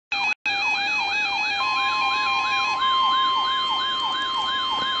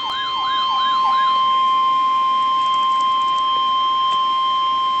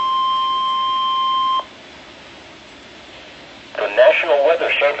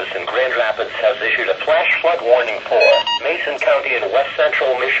Rapids has issued a flash flood warning for Mason County in west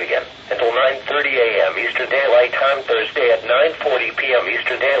central Michigan until 9:30 a.m. Eastern Daylight Time Thursday at 9:40 p.m.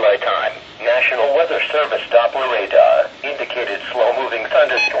 Eastern Daylight Time. National Weather Service Doppler radar indicated slow-moving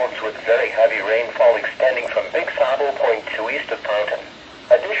thunderstorms with very heavy rainfall extending from Big Sable Point to east of Fountain.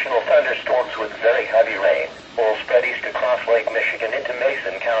 Additional thunderstorms with very heavy rain will spread east across Lake Michigan into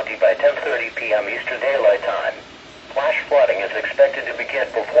Mason County by 10:30 p.m. Eastern Daylight Time. Flash flooding is expected to begin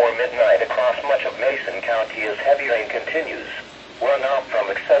before midnight across much of Mason County as heavy rain continues. Runoff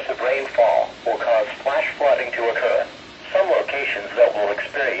from excessive rainfall will cause flash flooding to occur. Some locations that will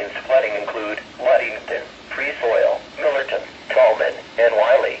experience flooding include Ludington, Free Soil, Millerton, Tallman, and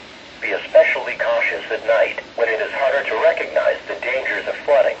Wiley. Be especially cautious at night when it is harder to recognize the dangers of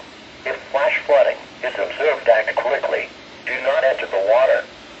flooding. If flash flooding is observed, act quickly. Do not enter the water.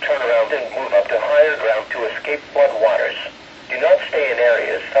 Turn around and move up to higher ground to escape flood waters. Do not stay in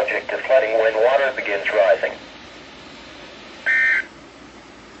areas subject to flooding when water begins rising.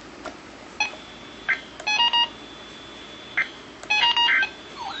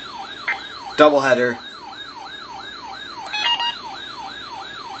 Doubleheader.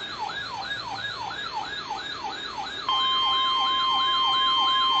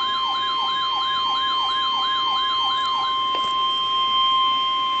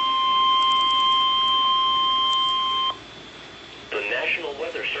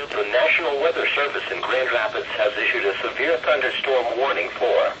 The National Weather Service in Grand Rapids has issued a severe thunderstorm warning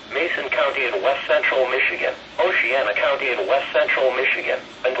for Mason County in west central Michigan, Oceana County in west central Michigan,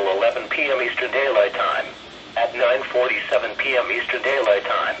 until 11 p.m. Eastern Daylight Time. At 9:47 p.m. Eastern Daylight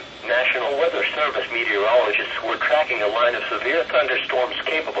Time, National Weather Service meteorologists were tracking a line of severe thunderstorms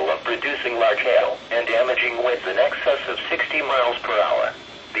capable of producing large hail and damaging winds in excess of 60 miles per hour.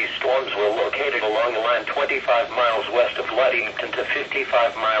 These storms were located along the line 25 miles west of Ludington to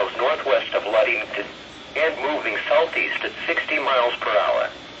 55 miles northwest of Ludington, and moving southeast at 60 miles per hour.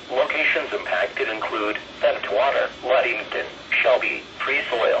 Locations impacted include Bentwater, Ludington, Shelby, Free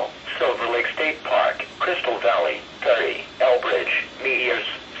Soil, Silver Lake State Park, Crystal Valley, Perry, Elbridge, Mears,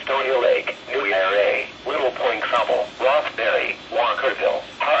 Stony Lake, New Era, Little Point Cobble, Rothbury, Walkerville,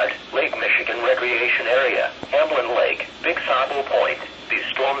 Hart, Lake Michigan Recreation Area, Hamlin Lake, Big Sable Point. These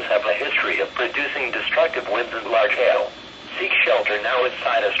storms have a history of producing destructive winds and large hail. Seek shelter now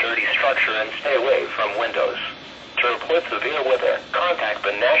inside a sturdy structure and stay away from windows. To report severe weather, contact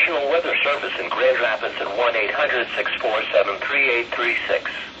the National Weather Service in Grand Rapids at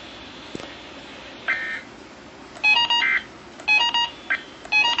 1-800-647-3836.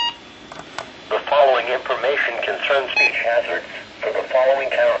 The following information concerns speech hazards for the following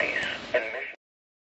counties: